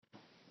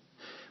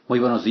Muy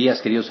buenos días,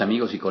 queridos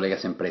amigos y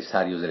colegas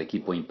empresarios del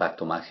equipo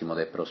Impacto Máximo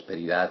de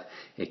Prosperidad,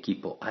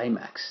 equipo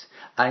IMAX,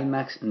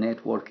 IMAX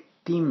Network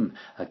Team.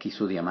 Aquí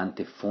su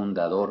diamante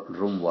fundador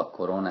rumbo a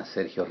Corona,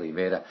 Sergio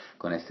Rivera,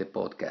 con este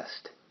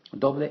podcast.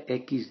 Doble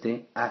X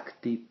de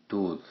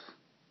actitud.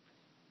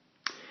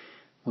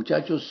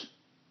 Muchachos,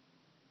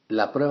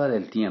 la prueba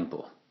del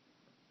tiempo.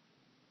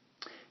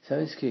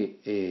 Sabes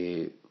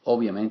que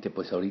obviamente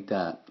pues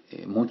ahorita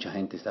mucha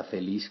gente está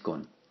feliz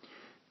con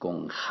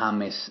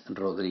James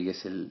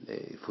Rodríguez,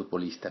 el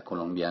futbolista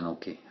colombiano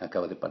que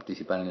acaba de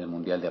participar en el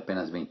Mundial de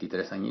apenas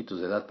 23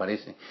 añitos de edad,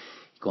 parece.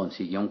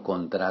 Consiguió un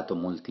contrato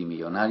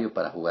multimillonario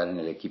para jugar en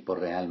el equipo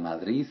Real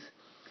Madrid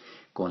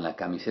con la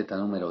camiseta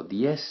número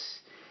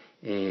 10.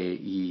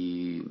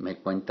 Y me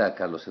cuenta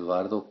Carlos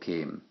Eduardo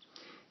que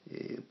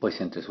pues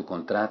entre su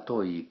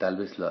contrato y tal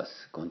vez los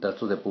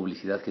contratos de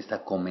publicidad que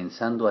está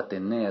comenzando a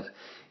tener,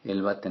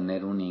 él va a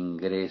tener un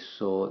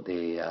ingreso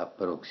de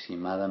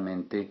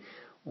aproximadamente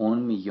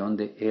 1 millón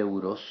de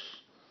euros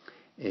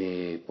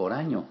por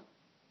año.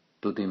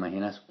 ¿Tú te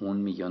imaginas 1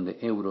 millón de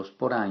euros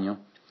por año?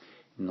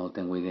 No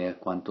tengo idea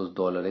cuántos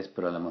dólares,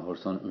 pero a lo mejor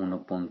son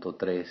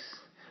 1.3,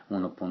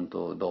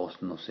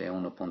 1.2, no sé,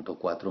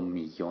 1.4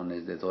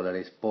 millones de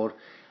dólares por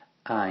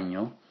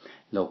año,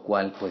 lo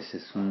cual pues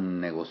es un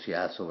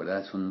negociazo,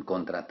 ¿verdad? Es un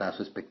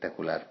contratazo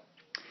espectacular.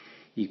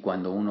 Y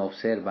cuando uno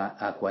observa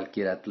a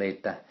cualquier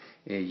atleta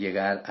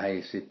llegar a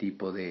ese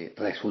tipo de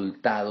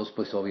resultados,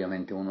 pues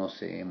obviamente uno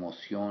se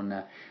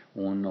emociona,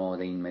 uno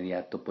de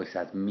inmediato pues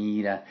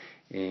admira.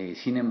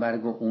 Sin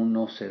embargo,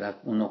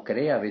 uno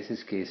cree a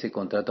veces que ese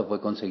contrato fue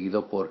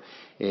conseguido por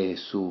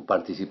su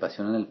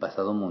participación en el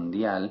pasado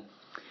mundial,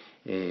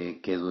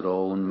 que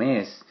duró un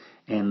mes.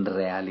 En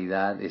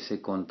realidad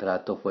ese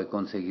contrato fue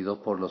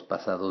conseguido por los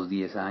pasados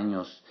 10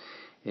 años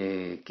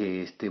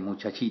que este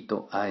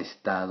muchachito ha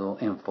estado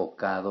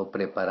enfocado,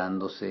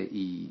 preparándose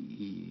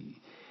y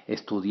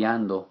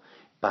estudiando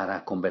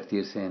para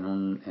convertirse en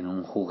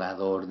un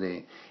jugador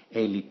de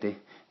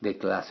élite, de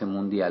clase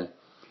mundial.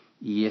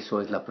 Y eso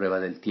es la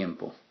prueba del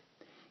tiempo.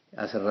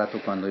 Hace rato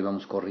cuando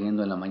íbamos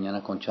corriendo en la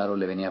mañana con Charo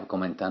le venía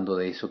comentando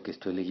de eso que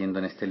estoy leyendo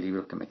en este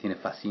libro que me tiene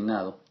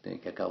fascinado,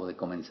 que acabo de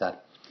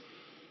comenzar.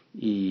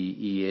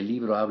 Y el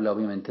libro habla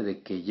obviamente de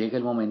que llega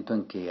el momento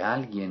en que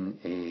alguien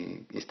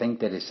está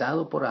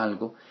interesado por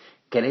algo,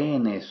 cree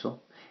en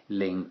eso,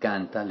 le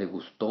encanta, le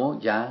gustó,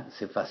 ya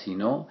se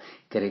fascinó,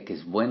 cree que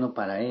es bueno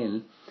para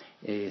él,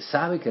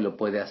 sabe que lo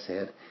puede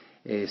hacer,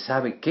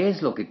 sabe qué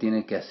es lo que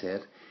tiene que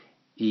hacer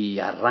y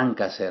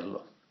arranca a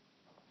hacerlo.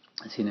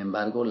 Sin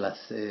embargo,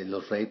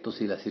 los retos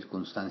y las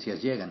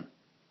circunstancias llegan.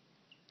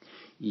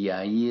 Y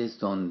ahí es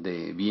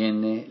donde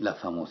viene la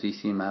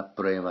famosísima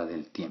prueba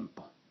del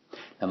tiempo.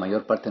 La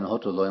mayor parte de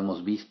nosotros lo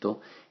hemos visto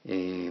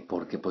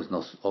porque pues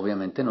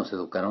obviamente nos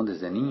educaron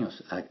desde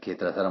niños a que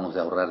tratáramos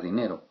de ahorrar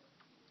dinero.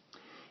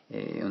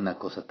 Una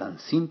cosa tan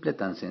simple,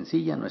 tan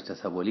sencilla,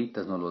 nuestras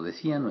abuelitas nos lo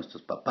decían,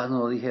 nuestros papás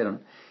nos lo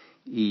dijeron,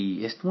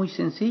 y es muy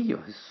sencillo,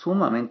 es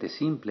sumamente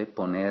simple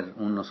poner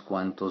unos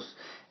cuantos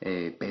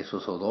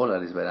pesos o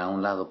dólares, ¿verdad?, a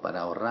un lado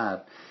para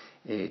ahorrar.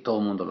 Todo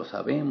el mundo lo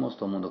sabemos,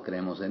 todo el mundo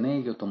creemos en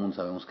ello, todo el mundo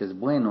sabemos que es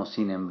bueno.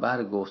 Sin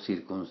embargo,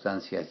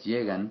 circunstancias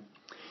llegan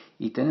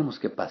y tenemos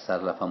que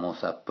pasar la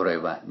famosa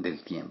prueba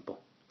del tiempo.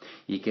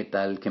 ¿Y qué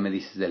tal? ¿Qué me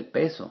dices del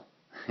peso?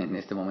 En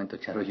este momento,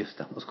 Charo y yo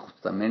estamos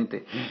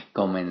justamente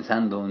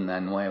comenzando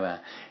una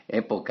nueva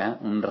época,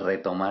 un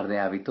retomar de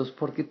hábitos,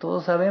 porque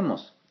todos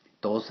sabemos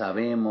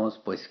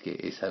pues que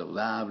es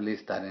saludable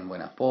estar en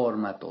buena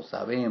forma, todos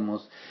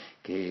sabemos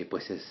que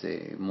pues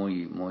es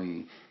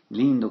muy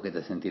lindo, que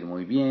te sentir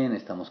muy bien,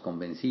 estamos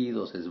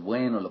convencidos, es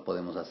bueno, lo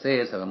podemos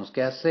hacer, sabemos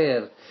qué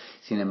hacer.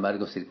 Sin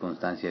embargo,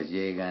 circunstancias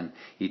llegan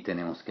y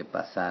tenemos que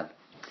pasar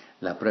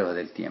la prueba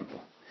del tiempo.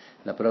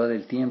 La prueba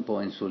del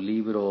tiempo, en su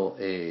libro,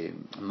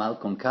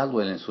 Malcolm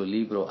Caldwell, en su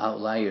libro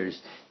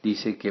Outliers,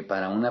 dice que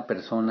para una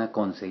persona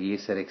conseguir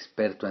ser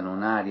experto en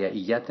un área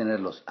y ya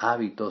tener los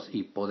hábitos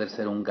y poder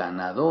ser un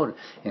ganador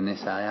en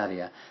esa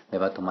área, le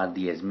va a tomar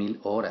 10,000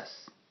 horas.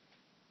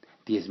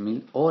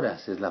 10,000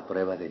 horas es la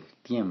prueba del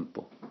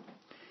tiempo.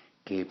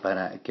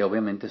 Que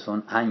obviamente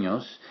son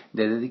años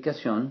de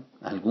dedicación,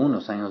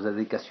 algunos años de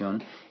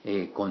dedicación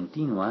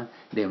continua,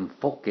 de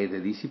enfoque, de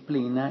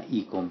disciplina,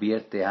 y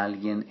convierte a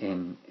alguien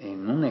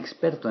en un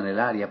experto en el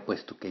área,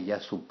 puesto que ya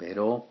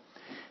superó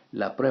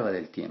la prueba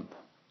del tiempo.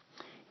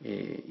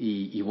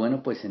 Y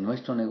bueno, pues en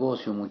nuestro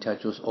negocio,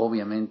 muchachos,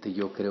 obviamente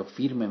yo creo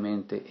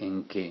firmemente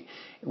en que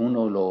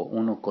uno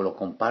lo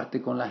comparte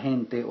con la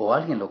gente, o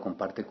alguien lo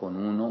comparte con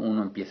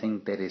uno empieza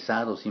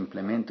interesado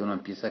simplemente, uno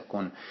empieza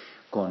con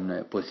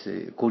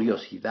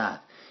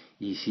curiosidad.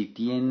 Y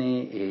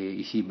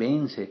si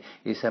vence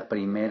esa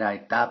primera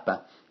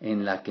etapa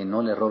en la que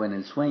no le roben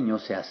el sueño,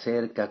 se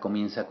acerca,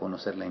 comienza a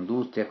conocer la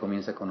industria,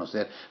 comienza a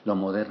conocer lo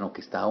moderno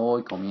que está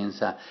hoy,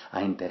 comienza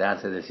a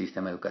enterarse del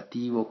sistema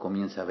educativo,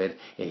 comienza a ver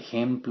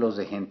ejemplos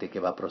de gente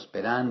que va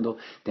prosperando,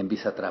 te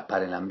empieza a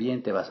atrapar el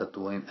ambiente, vas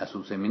a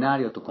su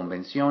seminario, a tu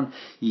convención,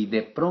 y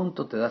de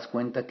pronto te das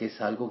cuenta que es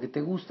algo que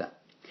te gusta.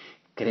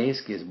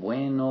 crees que es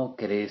bueno,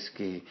 crees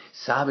que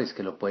sabes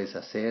que lo puedes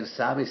hacer,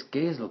 sabes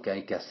qué es lo que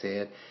hay que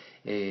hacer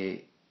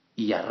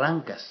y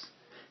arrancas.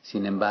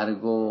 Sin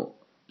embargo,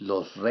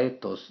 los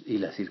retos y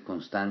las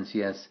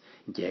circunstancias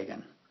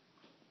llegan.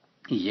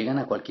 Y llegan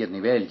a cualquier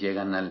nivel,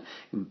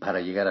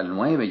 para llegar al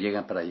 9,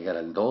 llegan para llegar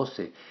al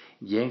 12,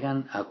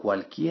 llegan a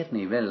cualquier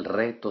nivel,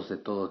 retos de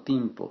todo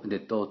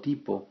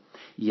tipo,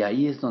 y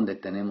ahí es donde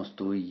tenemos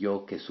tú y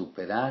yo que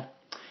superar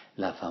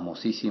la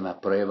famosísima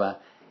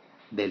prueba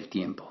del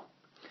tiempo.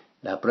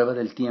 La prueba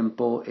del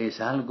tiempo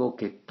es algo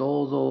que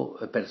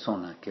toda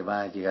persona que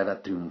va a llegar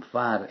a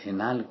triunfar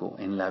en algo,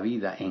 en la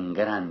vida, en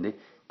grande,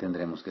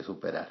 tendremos que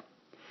superar.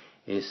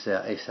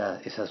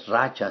 Esas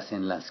rachas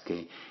en las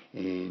que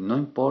no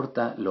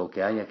importa lo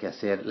que haya que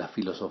hacer, la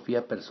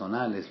filosofía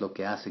personal es lo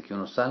que hace que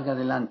uno salga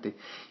adelante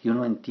y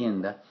uno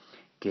entienda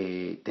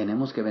que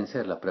tenemos que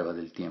vencer la prueba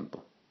del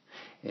tiempo.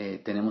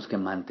 Tenemos que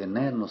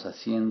mantenernos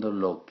haciendo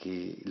lo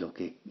que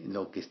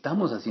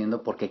estamos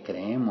haciendo porque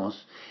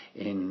creemos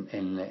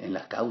en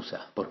la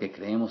causa, porque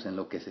creemos en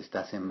lo que se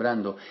está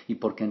sembrando y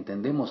porque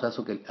entendemos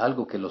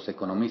algo que los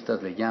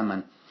economistas le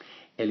llaman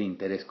el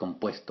interés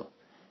compuesto.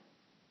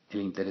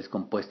 El interés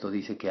compuesto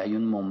dice que hay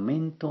un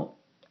momento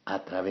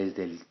a través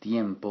del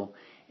tiempo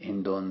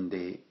en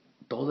donde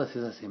todas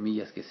esas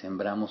semillas que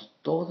sembramos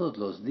todos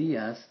los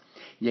días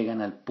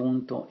llegan al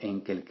punto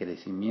en que el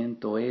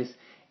crecimiento es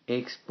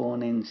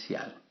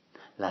exponencial.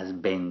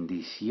 Las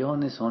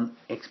bendiciones son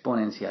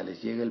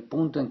exponenciales. Llega el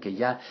punto en que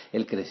ya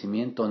el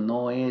crecimiento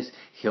no es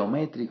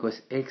geométrico,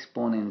 es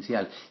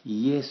exponencial.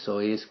 Y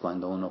eso es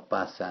cuando uno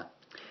pasa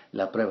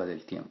la prueba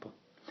del tiempo.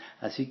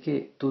 Así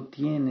que tú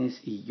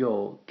tienes y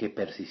yo que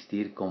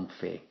persistir con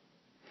fe,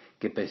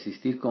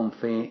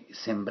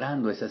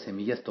 sembrando esas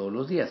semillas todos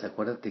los días.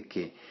 Acuérdate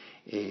que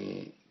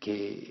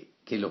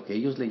lo que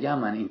ellos le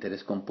llaman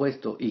interés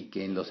compuesto y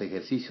que en los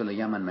ejercicios le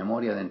llaman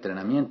memoria de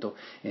entrenamiento,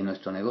 en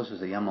nuestro negocio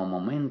se llama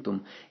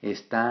momentum,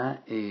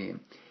 está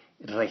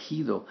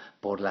regido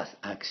por las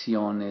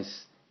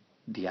acciones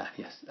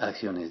diarias,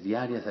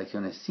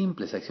 acciones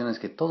simples, acciones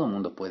que todo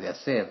mundo puede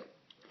hacer,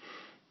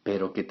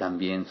 pero que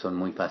también son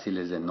muy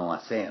fáciles de no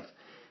hacer.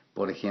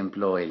 Por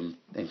ejemplo, el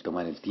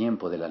tomar el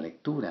tiempo de la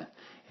lectura,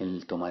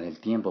 el tomar el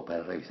tiempo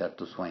para revisar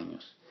tus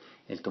sueños,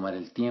 el tomar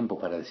el tiempo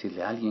para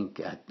decirle a alguien,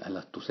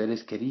 tus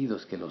seres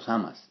queridos que los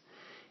amas,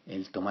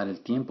 el tomar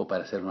el tiempo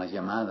para hacer unas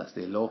llamadas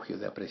de elogio,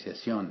 de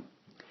apreciación.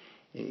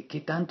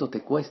 ¿Qué tanto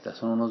te cuesta?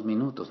 Son unos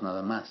minutos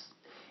nada más.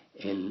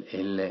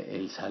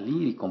 El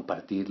salir y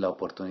compartir la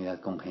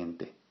oportunidad con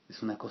gente.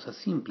 Es una cosa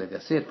simple de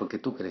hacer porque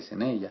tú crees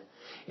en ella.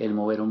 El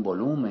mover un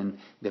volumen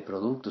de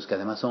productos que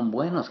además son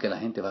buenos, que la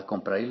gente va a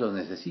comprar y los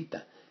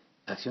necesita.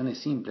 Acciones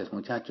simples,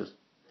 muchachos.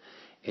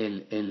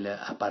 El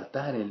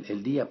apartar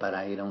el día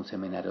para ir a un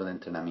seminario de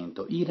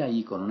entrenamiento, ir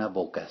ahí con una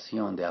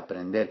vocación de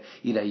aprender,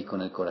 ir ahí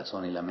con el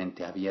corazón y la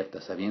mente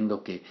abierta,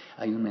 sabiendo que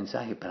hay un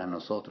mensaje para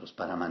nosotros,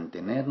 para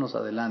mantenernos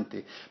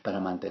adelante, para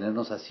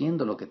mantenernos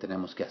haciendo lo que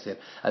tenemos que hacer.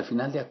 Al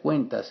final de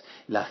cuentas,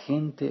 la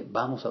gente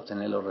vamos a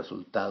obtener los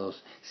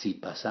resultados si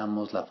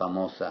pasamos la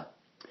famosa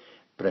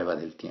prueba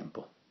del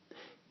tiempo.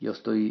 Yo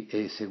estoy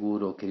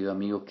seguro, querido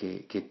amigo,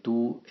 que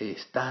tú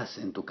estás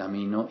en tu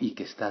camino y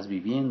que estás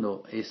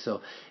viviendo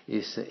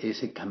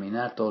ese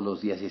caminar todos los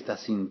días y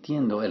estás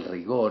sintiendo el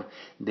rigor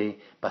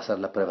de pasar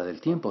la prueba del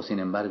tiempo. Sin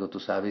embargo,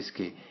 tú sabes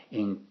que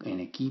en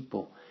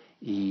equipo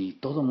y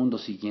todo el mundo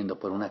siguiendo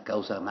por una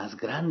causa más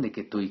grande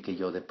que tú y que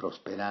yo de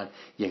prosperar,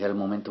 llegará el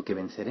momento que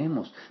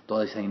venceremos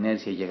toda esa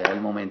inercia y llegará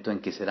el momento en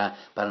que será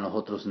para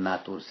nosotros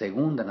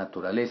segunda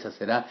naturaleza,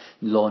 será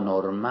lo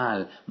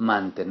normal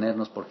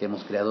mantenernos porque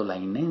hemos creado la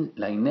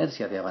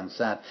inercia de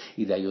avanzar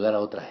y de ayudar a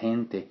otra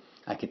gente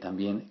a que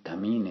también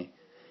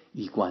camine.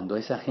 Y cuando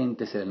esa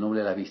gente se le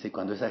nuble la vista y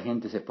cuando esa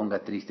gente se ponga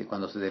triste,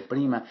 cuando se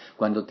deprima,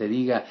 cuando te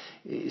diga,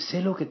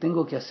 sé lo que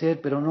tengo que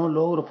hacer, pero no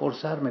logro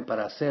forzarme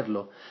para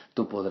hacerlo,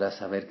 tú podrás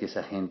saber que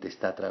esa gente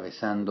está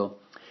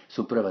atravesando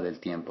su prueba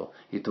del tiempo.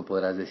 Y tú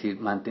podrás decir,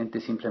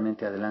 mantente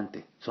simplemente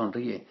adelante,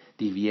 sonríe,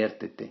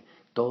 diviértete.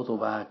 Todo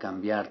va a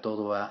cambiar,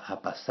 todo va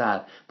a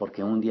pasar,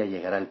 porque un día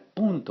llegará el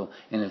punto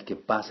en el que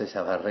pasa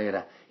esa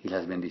barrera y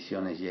las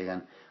bendiciones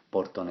llegan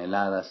por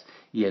toneladas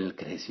y el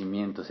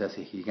crecimiento se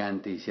hace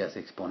gigante y se hace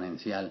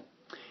exponencial.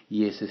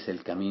 Y ese es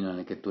el camino en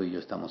el que tú y yo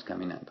estamos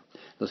caminando.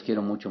 Los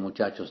quiero mucho,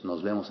 muchachos.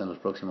 Nos vemos en los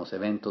próximos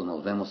eventos.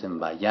 Nos vemos en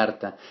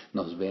Vallarta.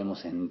 Nos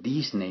vemos en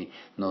Disney.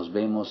 Nos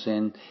vemos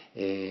en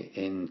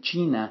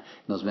China.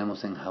 Nos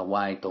vemos en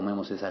Hawái.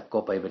 Tomemos esa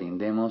copa y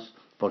brindemos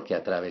porque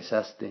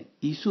atravesaste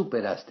y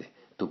superaste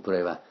tu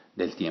prueba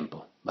del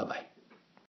tiempo. Bye bye.